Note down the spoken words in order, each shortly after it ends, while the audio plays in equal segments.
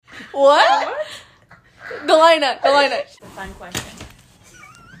What? Galena. It's a fun question.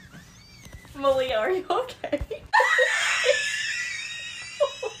 Malia, are you okay?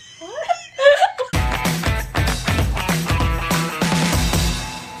 What?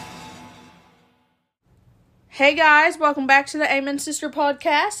 Hey guys, welcome back to the Amen Sister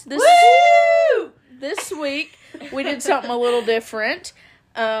podcast. This week we did something a little different.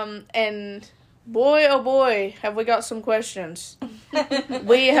 And boy, oh boy, have we got some questions.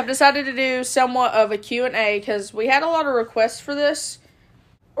 We have decided to do somewhat of a Q&A because we had a lot of requests for this.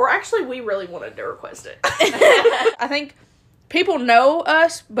 Or actually, we really wanted to request it. I think people know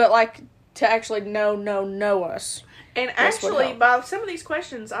us, but like to actually know us. And actually, by some of these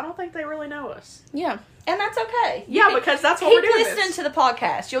questions, I don't think they really know us. Yeah. And that's okay. Because that's what we're doing. Keep listening to the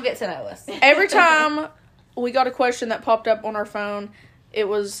podcast. You'll get to know us. Every time we got a question that popped up on our phone, it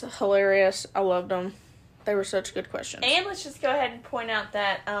was hilarious. I loved them. They were such good questions. And let's just go ahead and point out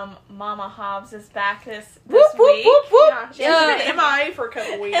that Mama Hobbs is back this Whoop, whoop, week. whoop, whoop. Yeah, she's been MIA for a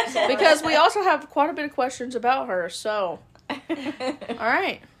couple weeks. Because we also have quite a bit of questions about her, so.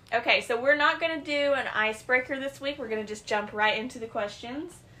 Alright. Okay, so we're not going to do an icebreaker this week. We're going to just jump right into the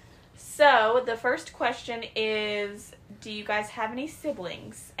questions. So, the first question is, do you guys have any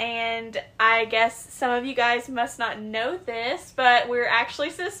siblings? And I guess some of you guys must not know this, but we're actually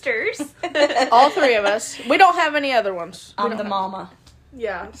sisters. All three of us. We don't have any other ones. I'm the mama.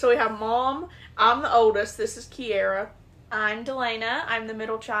 Yeah, so we have Mom. I'm the oldest. This is Kiera. I'm Delana. I'm the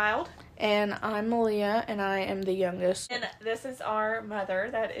middle child. And I'm Malia, and I am the youngest. And this is our mother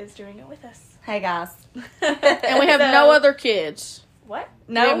that is doing it with us. Hey guys. And we have no other kids. What?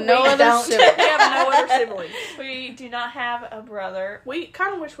 No, we have no we other don't. siblings. We have no other siblings. We do not have a brother. We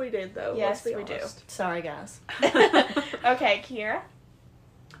kind of wish we did, though. Yes, let's be we do. honest. Sorry guys. Okay, Kiera.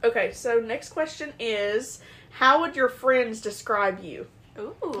 Okay, so next question is, how would your friends describe you?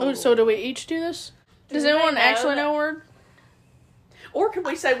 Ooh. Oh, so do we each do this? Does Do they anyone know actually that- know a word? Or could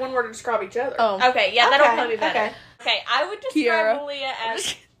we say one word to describe each other? Oh. Okay, yeah, that'll Okay, probably be better. okay. Okay, I would describe Kiera. Malia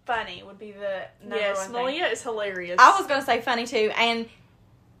as funny, would be the number Yes, one thing. Malia is hilarious. I was gonna say funny too, and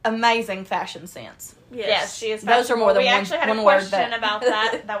amazing fashion sense. Yes, she is Those are more than we one- actually had one a word question that- about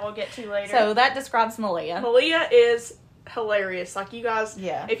that we'll get to later. So that describes Malia. Malia is hilarious. Like, you guys,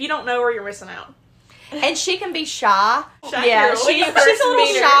 Yeah. if you don't know her, you're missing out. And she can be shy. Shy Yeah, girl when you she's first a little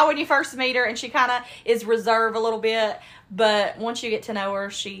meet her. shy when you first meet her, and she kind of is reserved a little bit. But once you get to know her,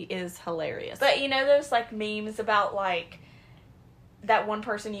 she is hilarious. But you know those like memes about like that one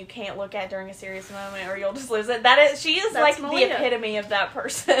person you can't look at during a serious moment or you'll just lose it. She is That's like Malia. the epitome of that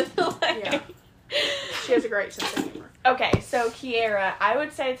person. Like- Yeah. She has a great sense of humor. Okay, so Kiera, I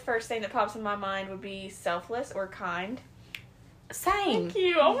would say the first thing that pops in my mind would be selfless or kind. Same. Thank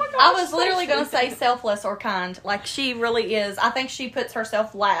you. Oh my gosh. I was literally going to say selfless or kind. Like, she really is. I think she puts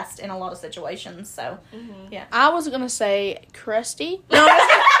herself last in a lot of situations. So, yeah. I was going to say crusty. No,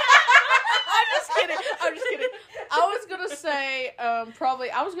 I'm just kidding. I was going to say,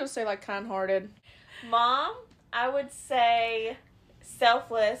 I was going to say like kind-hearted. Mom, I would say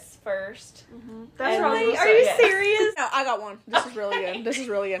selfless first. That's And what I was Really? gonna Are you say. serious? No, I got one. This is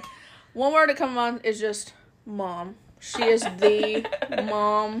really good. One word to come on is just mom. She is the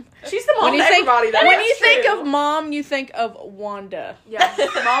mom. She's the mom When you to think, everybody, though. when That's you think true. of mom, you think of Wanda. Yeah,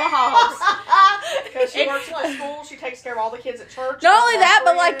 Mama Hobbs. Because she works at school, she takes care of all the kids at church. Not all only her that,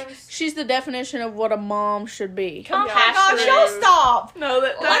 but like friends. she's the definition of what a mom should be. Oh my Yeah, gosh, true. y'all stop. No,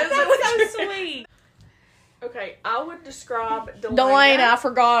 that Like, is that's so sweet. Okay, I would describe Delana, I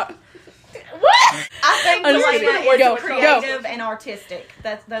forgot. What? I think I'm just Delana kidding. is Go, creative and artistic.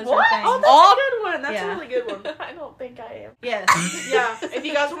 Those What? are Oh, things. that's All- a good one. That's Yeah. a really good one. I don't think I am. Yes. Yeah, if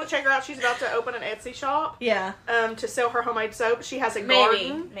you guys want to check her out, she's about to open an Etsy shop Yeah. to sell her homemade soap. She has a Maybe.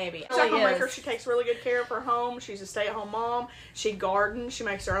 garden. Maybe. She's a Really homemaker. is. She takes really good care of her home. She's a stay-at-home mom. She gardens. She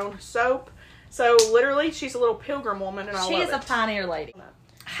makes her own soap. So literally, she's a little pilgrim woman, and I She love is it. a pioneer lady.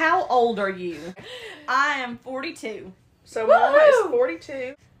 How old are you? I am 42. So Mama Woohoo! is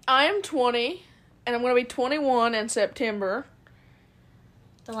 42. I am 20, and I'm going to be 21 in September.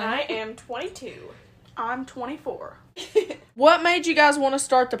 I am 22. I'm 24. What made you guys want to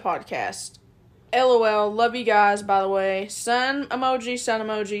start the podcast? LOL, love you guys, by the way. Sun emoji, star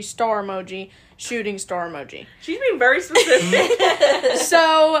emoji, shooting star emoji. She's being very specific.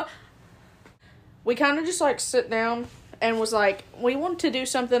 So, we kind of just like sit down and was like, we want to do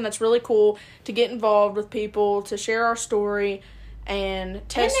something that's really cool to get involved with people, to share our story and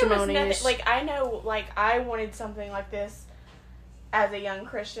testimonies. And there was nothing, like, I know, like, I wanted something like this as a young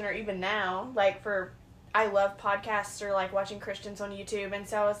Christian, or even now, like, I love podcasts or, like, watching Christians on YouTube, and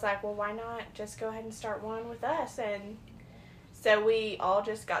so I was like, well, why not just go ahead and start one with us and So we all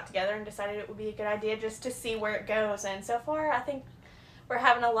just got together and decided it would be a good idea just to see where it goes. And so far, I think we're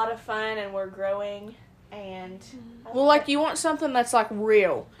having a lot of fun and we're growing. And well, like, you want something that's, like,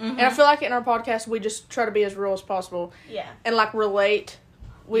 real. Mm-hmm. And I feel like in our podcast, we just try to be as real as possible. Yeah. And, like, relate.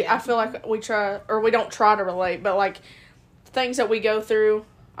 I feel like we don't try to relate, but, like, things that we go through,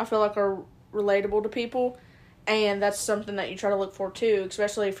 I feel like are relatable to people. And that's something that you try to look for, too,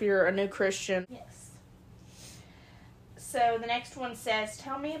 especially if you're a new Christian. Yes. So the next one says,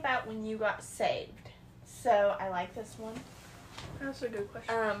 tell me about when you got saved. So I like this one. That's a good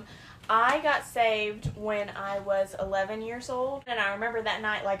question. I got saved when I was 11 years old. And I remember that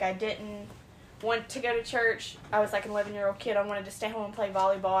night, like, I didn't want to go to church. I was like an 11-year-old kid. I wanted to stay home and play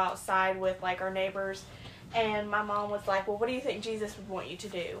volleyball outside with, like, our neighbors. And my mom was like, well, what do you think Jesus would want you to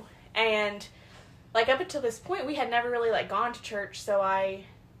do? And, like, up until this point, we had never really, like, gone to church. So I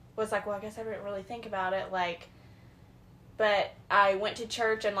was like, well, I guess I didn't really think about it. Like, but I went to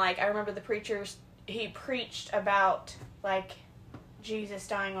church, and, like, I remember the preachers, he preached about, like, Jesus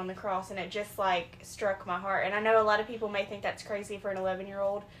dying on the cross, and it just, like, struck my heart. And I know a lot of people may think that's crazy for an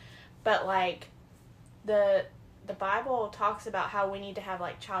 11-year-old, but, like, the Bible talks about how we need to have,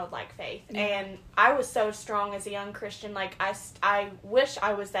 like, childlike faith. Yeah. And I was so strong as a young Christian. Like, I wish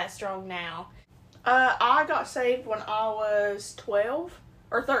I was that strong now. I got saved when I was 12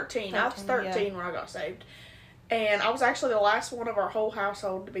 or 13. I was 13 when I got saved. And I was actually the last one of our whole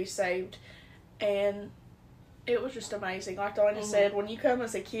household to be saved. And it was just amazing. Like Delaney said, when you come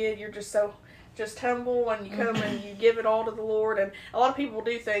as a kid, you're just so humble, and you come and you give it all to the Lord. And a lot of people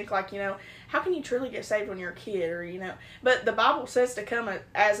do think, like, you know, how can you truly get saved when you're a kid, or, you know, but the Bible says to come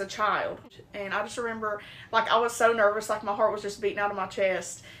as a child. And I just remember, like, I was so nervous, like, my heart was just beating out of my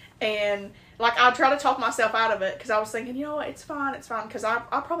chest. And, like, I try to talk myself out of it, because I was thinking, you know what, it's fine, because I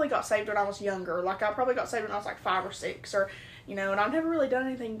probably got saved when I was younger. Like, I probably got saved when I was, like, 5 or 6, or, you know, and I've never really done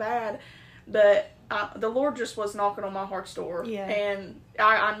anything bad, but the Lord just was knocking on my heart's door, and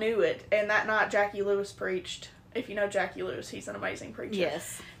I knew it. And that night, Jackie Lewis preached. If you know Jackie Lewis, he's an amazing preacher.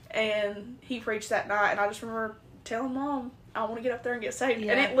 Yes. And he preached that night, and I just remember telling Mom, I want to get up there and get saved.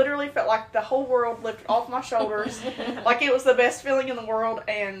 And it literally felt like the whole world lifted off my shoulders. Like, it was the best feeling in the world,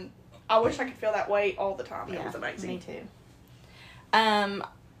 and I wish I could feel that weight all the time. It was amazing. Me too.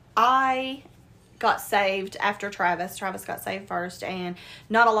 I got saved after Travis. Travis got saved first, and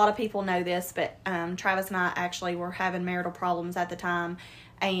not a lot of people know this, but Travis and I actually were having marital problems at the time,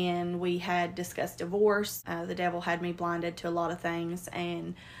 and we had discussed divorce. The devil had me blinded to a lot of things,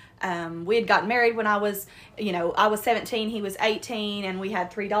 and we had gotten married when I was 17, he was 18, and we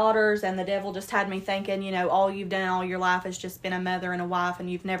had 3 daughters, and the devil just had me thinking, you know, all you've done all your life has just been a mother and a wife, and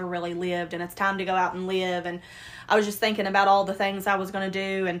you've never really lived, and it's time to go out and live. And I was just thinking about all the things I was going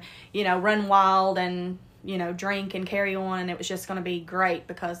to do, and, you know, run wild and, you know, drink and carry on, and it was just going to be great,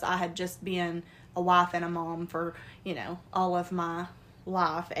 because I had just been a wife and a mom for, you know, all of my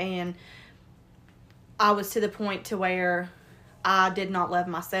life. And I was to the point to where I did not love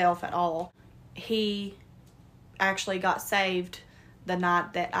myself at all. He actually got saved the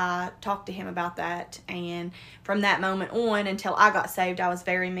night that I talked to him about that, and from that moment on until I got saved, I was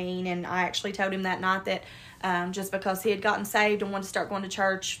very mean. And I actually told him that night that just because he had gotten saved and wanted to start going to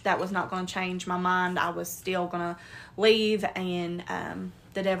church, that was not going to change my mind. I was still going to leave, and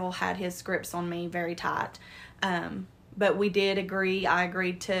the devil had his grips on me very tight. But we did agree. I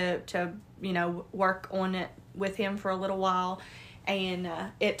agreed to you know, work on it with him for a little while, and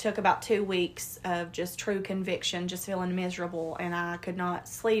it took about 2 weeks of just true conviction, just feeling miserable, and I could not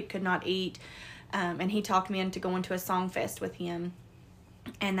sleep, could not eat, and he talked me into going to a song fest with him.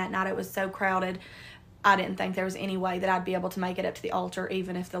 And that night it was so crowded, I didn't think there was any way that I'd be able to make it up to the altar,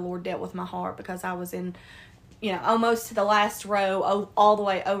 even if the Lord dealt with my heart, because I was in, you know, almost to the last row, all the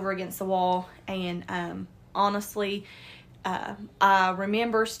way over against the wall. And honestly, I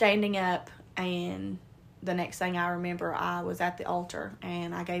remember standing up, and the next thing I remember, I was at the altar,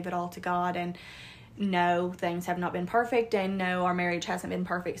 and I gave it all to God. And no, things have not been perfect, and no, our marriage hasn't been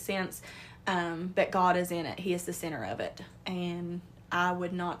perfect since, but God is in it. He is the center of it, and I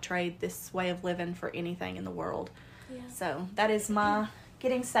would not trade this way of living for anything in the world. Yeah. So that is my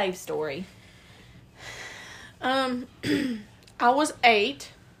getting saved story. I was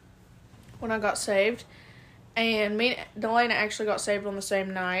 8 when I got saved, and me and Delana actually got saved on the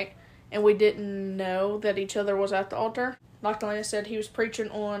same night, and we didn't know that each other was at the altar. Like Delana said, he was preaching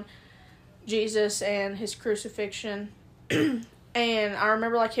on Jesus and his crucifixion, and I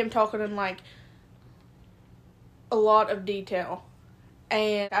remember, like, him talking in, like, a lot of detail,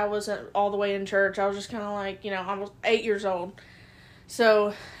 and I wasn't all the way in church. I was just kind of like, you know, I was 8 years old,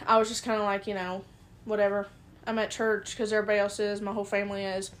 so I was just kind of like, you know, whatever. I'm at church because everybody else is. My whole family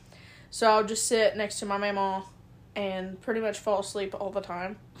is. So I'll just sit next to my mama and pretty much fall asleep all the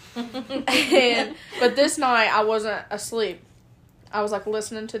time. But this night, I wasn't asleep. I was, like,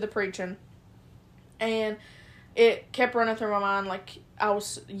 listening to the preaching. And it kept running through my mind, like, I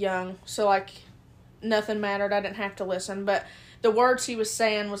was young. So, like, nothing mattered. I didn't have to listen. But the words he was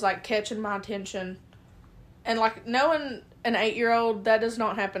saying was, like, catching my attention. And, like, knowing an 8-year-old, that does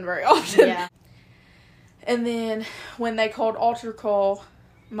not happen very often. Yeah. And then when they called altar call,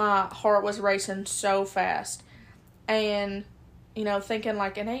 my heart was racing so fast. And, you know, thinking,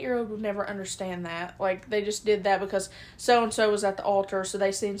 like, an 8-year-old would never understand that. Like, they just did that because so-and-so was at the altar, so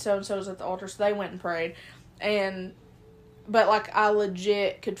they seen so-and-so was at the altar, so they went and prayed. But, like, I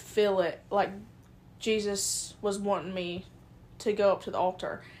legit could feel it. Like, Jesus was wanting me to go up to the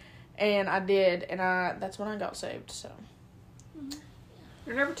altar. And I did, and that's when I got saved, so.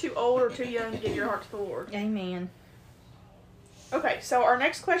 You're never too old or too young to give your heart to the Lord. Amen. Okay, so our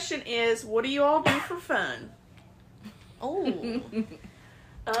next question is, what do you all do for fun? Oh.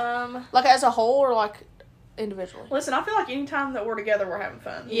 Like, as a whole or, like, individually? Listen, I feel like any time that we're together, we're having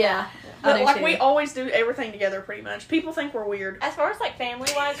fun. Yeah. But, like, we always do everything together, pretty much. People think we're weird. As far as, like,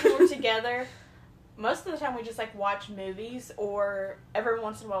 family-wise, when we're together, most of the time we just, like, watch movies, or every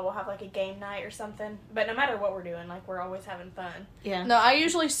once in a while we'll have, like, a game night or something. But no matter what we're doing, like, we're always having fun. Yeah. No, I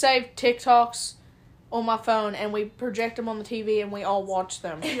usually save TikToks on my phone, and we project them on the TV, and we all watch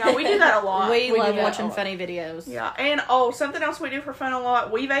them. Yeah, we do that a lot. We love do that watching a lot. funny videos. Yeah, and something else we do for fun a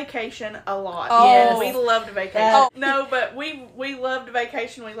lot, we vacation a lot. Oh. Yes. We love to vacation. Oh. No, but we love to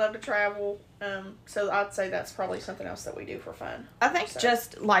vacation, we love to travel, so I'd say that's probably something else that we do for fun. I think So.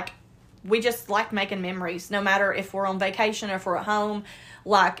 just, like, we just like making memories, no matter if we're on vacation or if we're at home.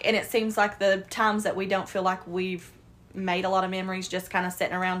 Like, and it seems like the times that we don't feel like we've made a lot of memories, just kind of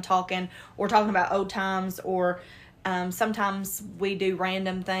sitting around talking or talking about old times, or sometimes we do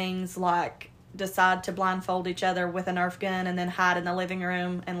random things like decide to blindfold each other with a Nerf gun and then hide in the living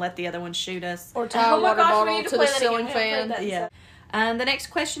room and let the other one shoot us. Or tie a Oh my water gosh, we bottle need to to play the that ceiling again. We haven't fan. played that. Yeah. The next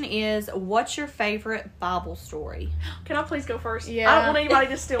question is, what's your favorite Bible story? Can I please go first? Yeah. I don't want anybody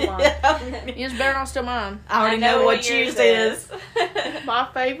to steal mine. You just better not steal mine. I already know what yours is. My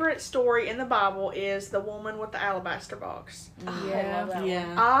favorite story in the Bible is the woman with the alabaster box. I love that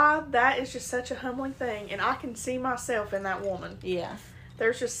Yeah. That is just such a humbling thing, and I can see myself in that woman. Yeah.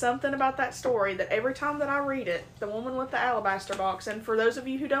 There's just something about that story that every time that I read it, the woman with the alabaster box, and for those of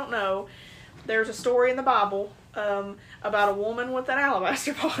you who don't know, there's a story in the Bible about a woman with an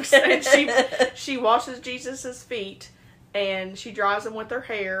alabaster box, and she washes Jesus's feet, and she dries them with her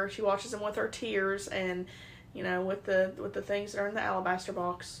hair. She washes them with her tears, and with the things that are in the alabaster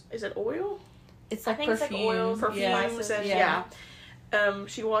box. Is it oil? It's I like think it's perfume. like oils, Perfumes, Yeah. and Yeah.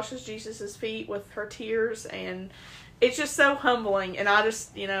 she washes Jesus's feet with her tears, and it's just so humbling. And I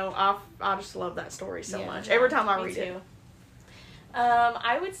just I just love that story so much. Every time I read it.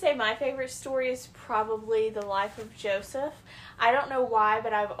 I would say my favorite story is probably the life of Joseph. I don't know why,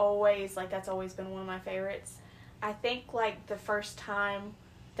 but I've always, that's always been one of my favorites. I think, the first time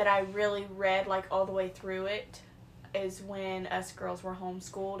that I really read, all the way through it is when us girls were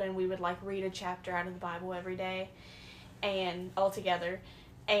homeschooled, and we would, read a chapter out of the Bible every day, and all together.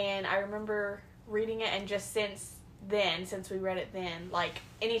 And I remember reading it, and just since we read it then,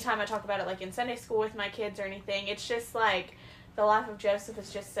 anytime I talk about it, in Sunday school with my kids or anything, it's just, the life of Joseph is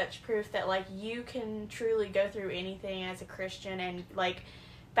just such proof that, you can truly go through anything as a Christian, and,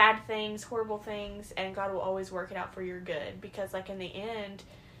 bad things, horrible things, and God will always work it out for your good. Because, in the end,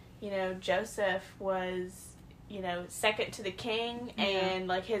 Joseph was, second to the king,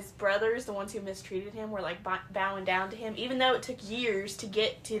 and, his brothers, the ones who mistreated him, were, bowing down to him, even though it took years to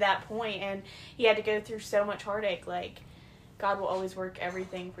get to that point, and he had to go through so much heartache. God will always work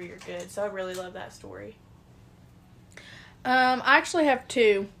everything for your good. So I really love that story. I actually have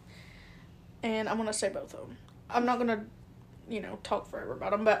two, and I'm gonna say both of them. I'm not gonna, talk forever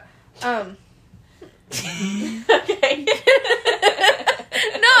about them, but Okay.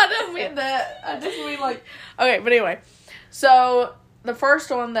 No, I don't mean that. I just mean okay, but anyway. So the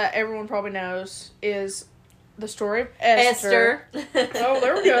first one that everyone probably knows is the story of Esther. Oh,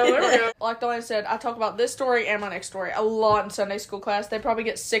 there we go. Like Delaney said, I talk about this story and my next story a lot in Sunday school class. They probably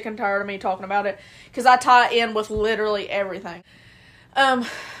get sick and tired of me talking about it because I tie in with literally everything.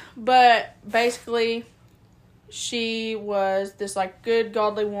 But basically, she was this good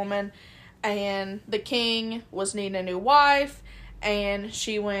godly woman, and the king was needing a new wife, and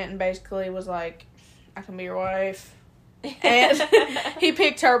she went and basically was like, I can be your wife. And he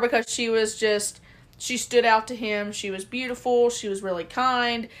picked her because she stood out to him. She was beautiful. She was really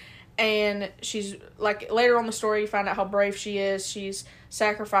kind. And she's, like, later on in the story, you find out how brave she is. She's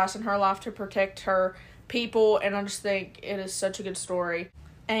sacrificing her life to protect her people, and I just think it is such a good story.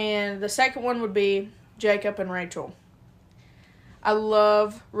 And the second one would be Jacob and Rachel. I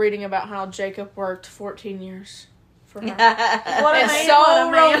love reading about how Jacob worked 14 years for her. It's so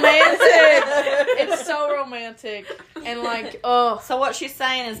romantic. It's so romantic. And, like, oh. So what she's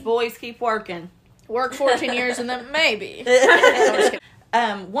saying is boys keep working. Work 14 years and then maybe.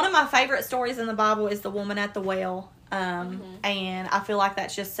 One of my favorite stories in the Bible is the woman at the well. And I feel like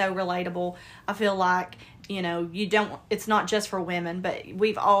that's just so relatable. I feel like, it's not just for women, but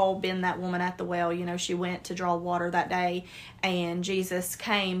we've all been that woman at the well. She went to draw water that day, and Jesus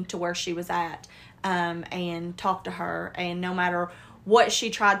came to where she was at, and talked to her. And no matter what she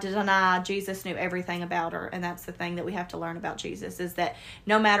tried to deny, Jesus knew everything about her. And that's the thing that we have to learn about Jesus, is that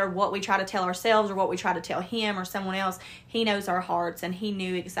no matter what we try to tell ourselves or what we try to tell him or someone else, he knows our hearts, and he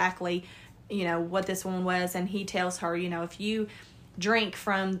knew exactly, what this woman was. And he tells her, if you drink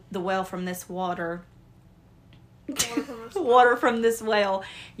from the well from this water from this well,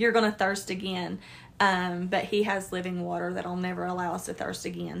 you're going to thirst again. But he has living water that'll never allow us to thirst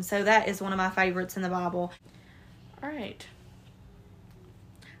again. So that is one of my favorites in the Bible. All right.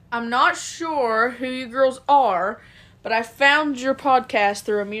 I'm not sure who you girls are, but I found your podcast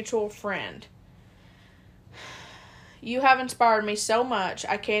through a mutual friend. You have inspired me so much,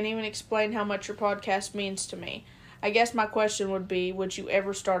 I can't even explain how much your podcast means to me. I guess my question would be, would you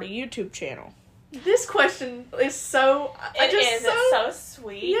ever start a YouTube channel? This question is so... It's so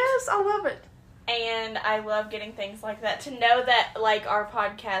sweet. Yes, I love it. And I love getting things like that. To know that, like, our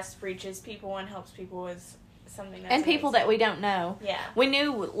podcast reaches people and helps people is something that's and people amazing. that we don't know. Yeah. We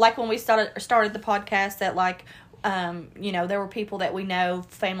knew, like, when we started the podcast that, like, there were people that we know,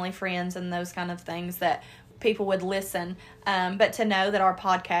 family, friends, and those kind of things that people would listen. But to know that our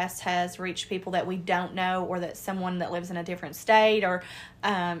podcast has reached people that we don't know, or that someone that lives in a different state, or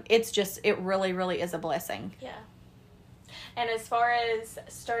it really, really is a blessing. Yeah. And as far as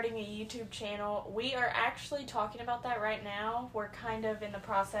starting a YouTube channel, we are actually talking about that right now. We're kind of in the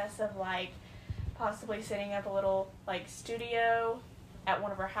process of, like, possibly setting up a little, like, studio at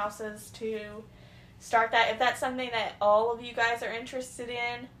one of our houses to start that. If that's something that all of you guys are interested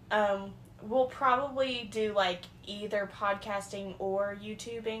in, we'll probably do, like, either podcasting or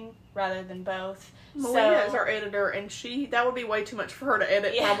YouTubing rather than both. Melina is our editor, and that would be way too much for her to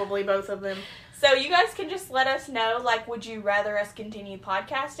edit, probably both of them. So you guys can just let us know, like, would you rather us continue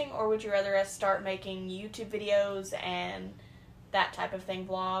podcasting, or would you rather us start making YouTube videos and that type of thing,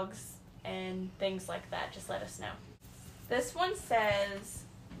 vlogs and things like that? Just let us know. This one says,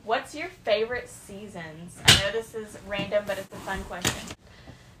 what's your favorite seasons? I know this is random, but it's a fun question.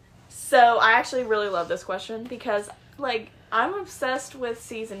 So I actually really love this question because, like, I'm obsessed with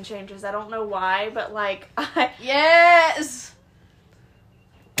season changes. I don't know why, but, like, Yes!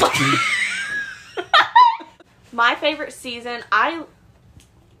 My favorite season, I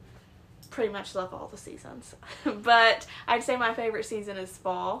pretty much love all the seasons, but I'd say my favorite season is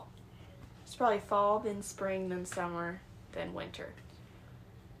fall. It's probably fall, then spring, then summer, then winter.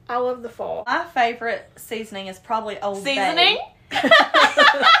 I love the fall. My favorite seasoning is probably Old Bay. Seasoning?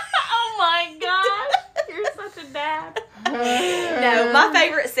 Oh my god, you're such a dad. No, my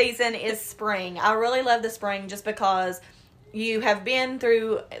favorite season is spring. I really love the spring just because you have been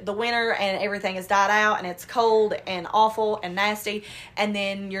through the winter and everything has died out and it's cold and awful and nasty, and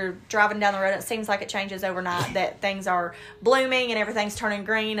then you're driving down the road and it seems like it changes overnight, that things are blooming and everything's turning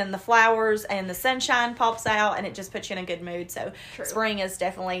green and the flowers and the sunshine pops out and it just puts you in a good mood. So spring is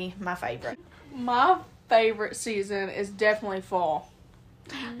definitely my favorite. My favorite season is definitely fall.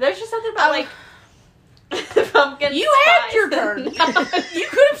 There's just something about, like, pumpkin You spice. had your turn. You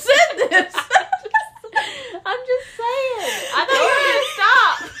could have said this. I'm just saying. I thought you were going to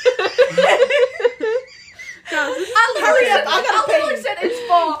stop. Hurry up. I literally said it's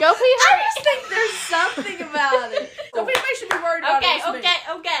fall. Go pee. I just think there's something about it. So people should be worried about it.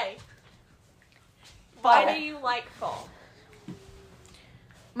 Okay. Fall. Why do you like fall?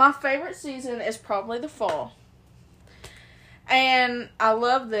 My favorite season is probably the fall. And I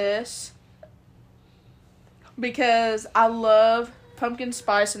love this because I love pumpkin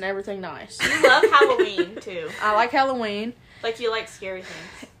spice and everything nice. You love Halloween, too. I like Halloween. Like, you like scary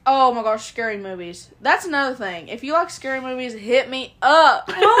things. Oh my gosh, scary movies. That's another thing. If you like scary movies, hit me up.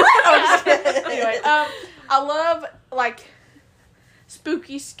 Anyway, I love, like,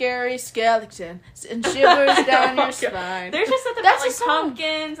 spooky, scary skeleton and shivers down your spine. There's just something That's about, a like, song.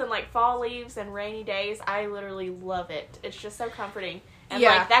 pumpkins and, like, fall leaves and rainy days. I literally love it. It's just so comforting. And,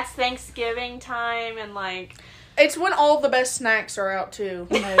 Yeah. like, that's Thanksgiving time, and, like, It's when all the best snacks are out, too.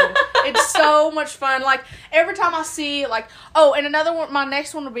 It's so much fun. Like, every time I see, like... Oh, and another one... My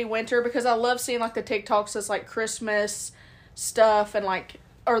next one would be winter, because I love seeing, like, the TikToks that's, like, Christmas stuff and, like...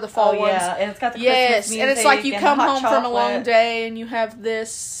 Or the fall ones. Yeah, and it's got the Christmas music. And it's like you come home chocolate. from a long day and you have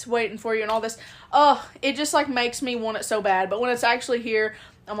this waiting for you and all this. Oh, it just, like, makes me want it so bad. But when it's actually here,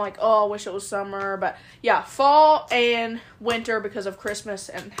 I'm like, oh, I wish it was summer. But, yeah, fall and winter because of Christmas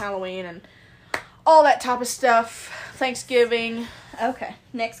and Halloween and all that type of stuff. Thanksgiving. Okay,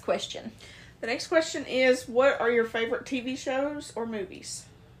 next question. The next question is, what are your favorite TV shows or movies?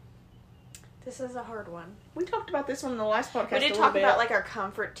 This is a hard one. We talked about this one in the last podcast. We did talk about, like, our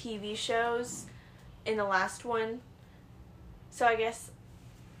comfort TV shows in the last one. So I guess,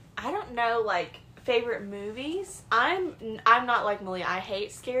 I don't know, like, favorite movies. I'm not like Malia. I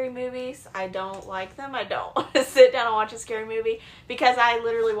hate scary movies. I don't like them. I don't want to sit down and watch a scary movie because I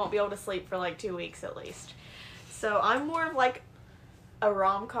literally won't be able to sleep for, like, 2 weeks at least. So I'm more of, like, a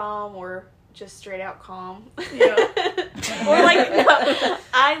rom-com or just straight out calm. Yeah. Or, like, no,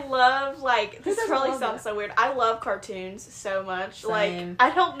 I love, like, this doesn't probably love sounds that? so weird. I love cartoons so much. Same. Like,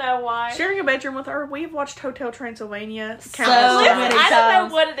 I don't know why. Sharing a bedroom with her, we've watched Hotel Transylvania So countless Listen, many times. I don't times.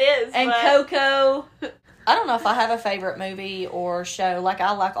 know what it is, And but Coco. I don't know if I have a favorite movie or show. Like,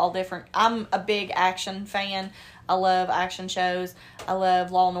 I like all different. I'm a big action fan. I love action shows. I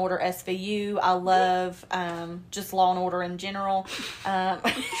love Law and Order SVU. I love just Law and Order in general.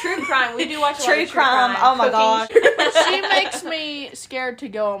 true crime. We do watch a lot True of crime. Oh my gosh. She makes me scared to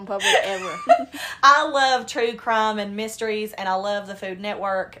go in public ever. I love true crime and mysteries, and I love the Food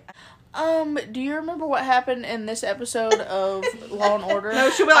Network. Do you remember what happened in this episode of Law and Order? No,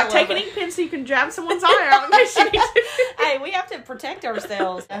 she'll be like, I take love an ink pen so you can jab someone's eye out in case you need to. Hey, we have to protect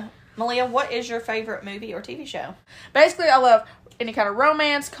ourselves. Malia, what is your favorite movie or TV show? Basically, I love any kind of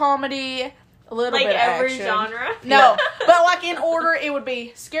romance, comedy, a little like bit of every action. genre. No, but like in order, it would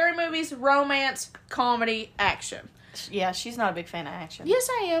be scary movies, romance, comedy, action. Yeah, she's not a big fan of action. Yes,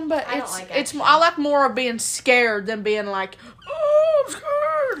 I am, but I don't it's like it's action. I like more of being scared than being like, oh, I'm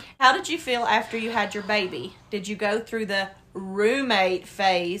scared. How did you feel after you had your baby? Did you go through the roommate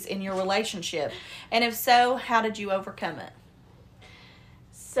phase in your relationship? And if so, how did you overcome it?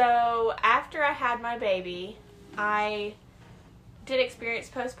 So, after I had my baby, I did experience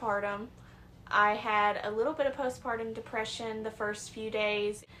postpartum. I had a little bit of postpartum depression the first few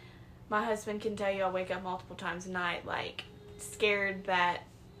days. My husband can tell you I wake up multiple times a night, like, scared that,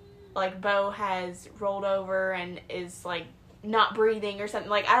 like, Bo has rolled over and is, like, not breathing or something.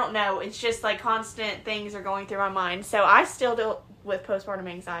 Like, I don't know. It's just, like, constant things are going through my mind. So, I still deal with postpartum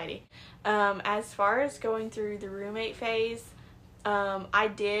anxiety. As far as going through the roommate phase, I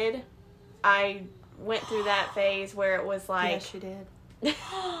went through that phase where it was like... Yes, you did.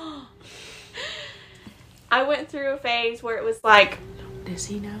 I went through a phase where it was like... Does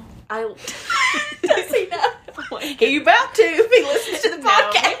he know? Does he know? He about to if he listens to the No,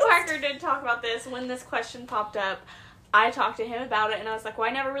 podcast. me and Parker did talk about this when this question popped up. I talked to him about it, and I was like, well,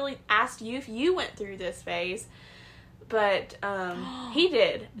 I never really asked you if you went through this phase. But, he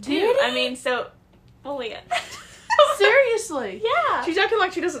did, too. Did he? I mean, so... Well, yeah. Seriously? Yeah. She's acting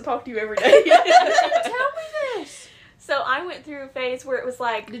like she doesn't talk to you every day. Tell me this. So I went through a phase where it was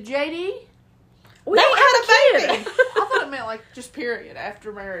like... Did JD? We They don't had have a kid. baby. I thought it meant like just period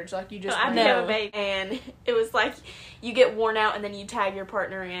after marriage, like you just. I No. did have a baby, and it was like you get worn out, and then you tag your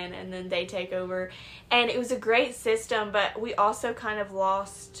partner in, and then they take over, and it was a great system. But we also kind of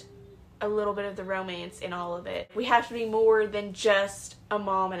lost a little bit of the romance in all of it. We have to be more than just a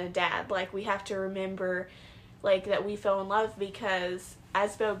mom and a dad. Like, we have to remember, like, that we fell in love because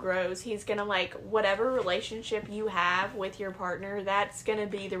as Bo grows, he's gonna, like, whatever relationship you have with your partner, that's gonna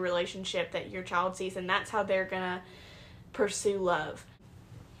be the relationship that your child sees, and that's how they're gonna pursue love.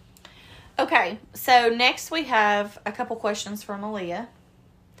 Okay, so next we have a couple questions for Malia.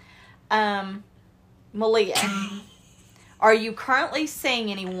 Malia, are you currently seeing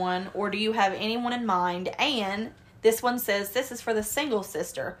anyone, or do you have anyone in mind? And this one says, this is for the single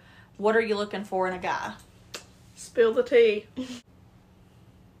sister. What are you looking for in a guy? Spill the tea.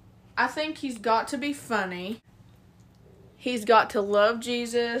 I think he's got to be funny. He's got to love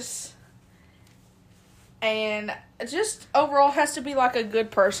Jesus. And just overall has to be like a good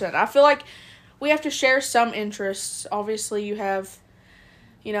person. I feel like we have to share some interests. Obviously, you have,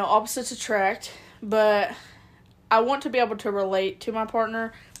 opposites attract. But I want to be able to relate to my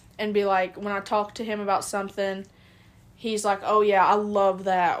partner and be like, when I talk to him about something, he's like, oh yeah, I love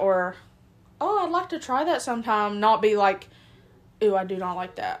that. Or, oh, I'd like to try that sometime. Not be like, ooh, I do not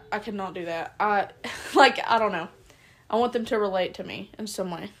like that. I cannot do that. I don't know. I want them to relate to me in some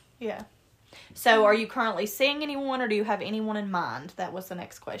way. Yeah. So, are you currently seeing anyone, or do you have anyone in mind? That was the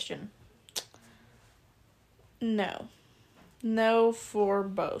next question. No for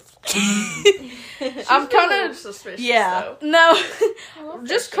both. I'm kind of suspicious. Yeah. Though. No.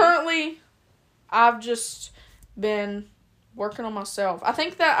 Just currently, I've just been working on myself. I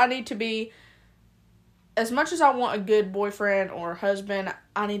think that I need to be, as much as I want a good boyfriend or husband,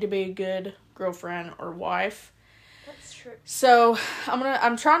 I need to be a good girlfriend or wife. That's true. So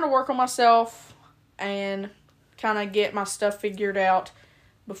I'm trying to work on myself and kind of get my stuff figured out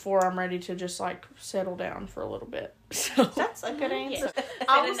before I'm ready to just like settle down for a little bit. So That's a good answer.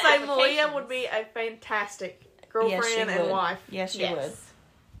 I would say Malia applications. would be a fantastic girlfriend and wife. Yes, she would.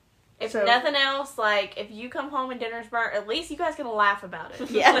 If So- nothing else, like, if you come home and dinner's burnt, at least you guys can laugh about it.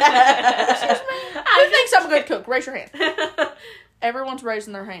 Yeah. who thinks I'm a good cook? Raise your hand. Everyone's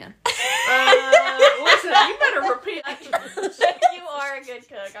raising their hand. Listen, you better repeat. You are a good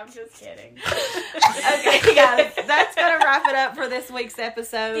cook. I'm just kidding. Okay, guys, that's going to wrap it up for this week's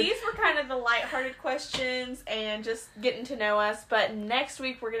episode. These were kind of the lighthearted questions and just getting to know us. But next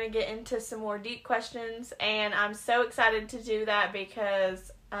week, we're going to get into some more deep questions. And I'm so excited to do that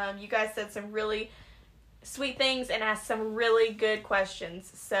because you guys said some really sweet things and asked some really good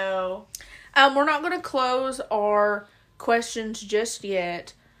questions. So We're not going to close our questions just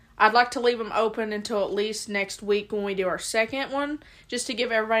yet. I'd like to leave them open until at least next week when we do our second one, just to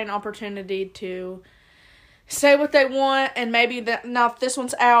give everybody an opportunity to say what they want, and maybe that now if this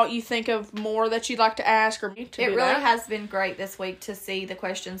one's out, you think of more that you'd like to ask or me to It do really that. has been great this week to see the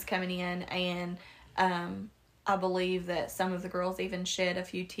questions coming in, and I believe that some of the girls even shed a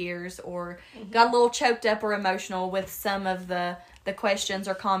few tears or got a little choked up or emotional with some of the questions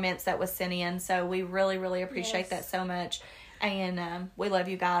or comments that was sent in. So we really, really appreciate that so much. And we love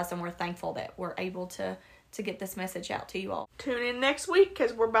you guys, and we're thankful that we're able to get this message out to you all. Tune in next week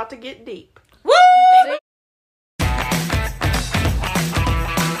because we're about to get deep.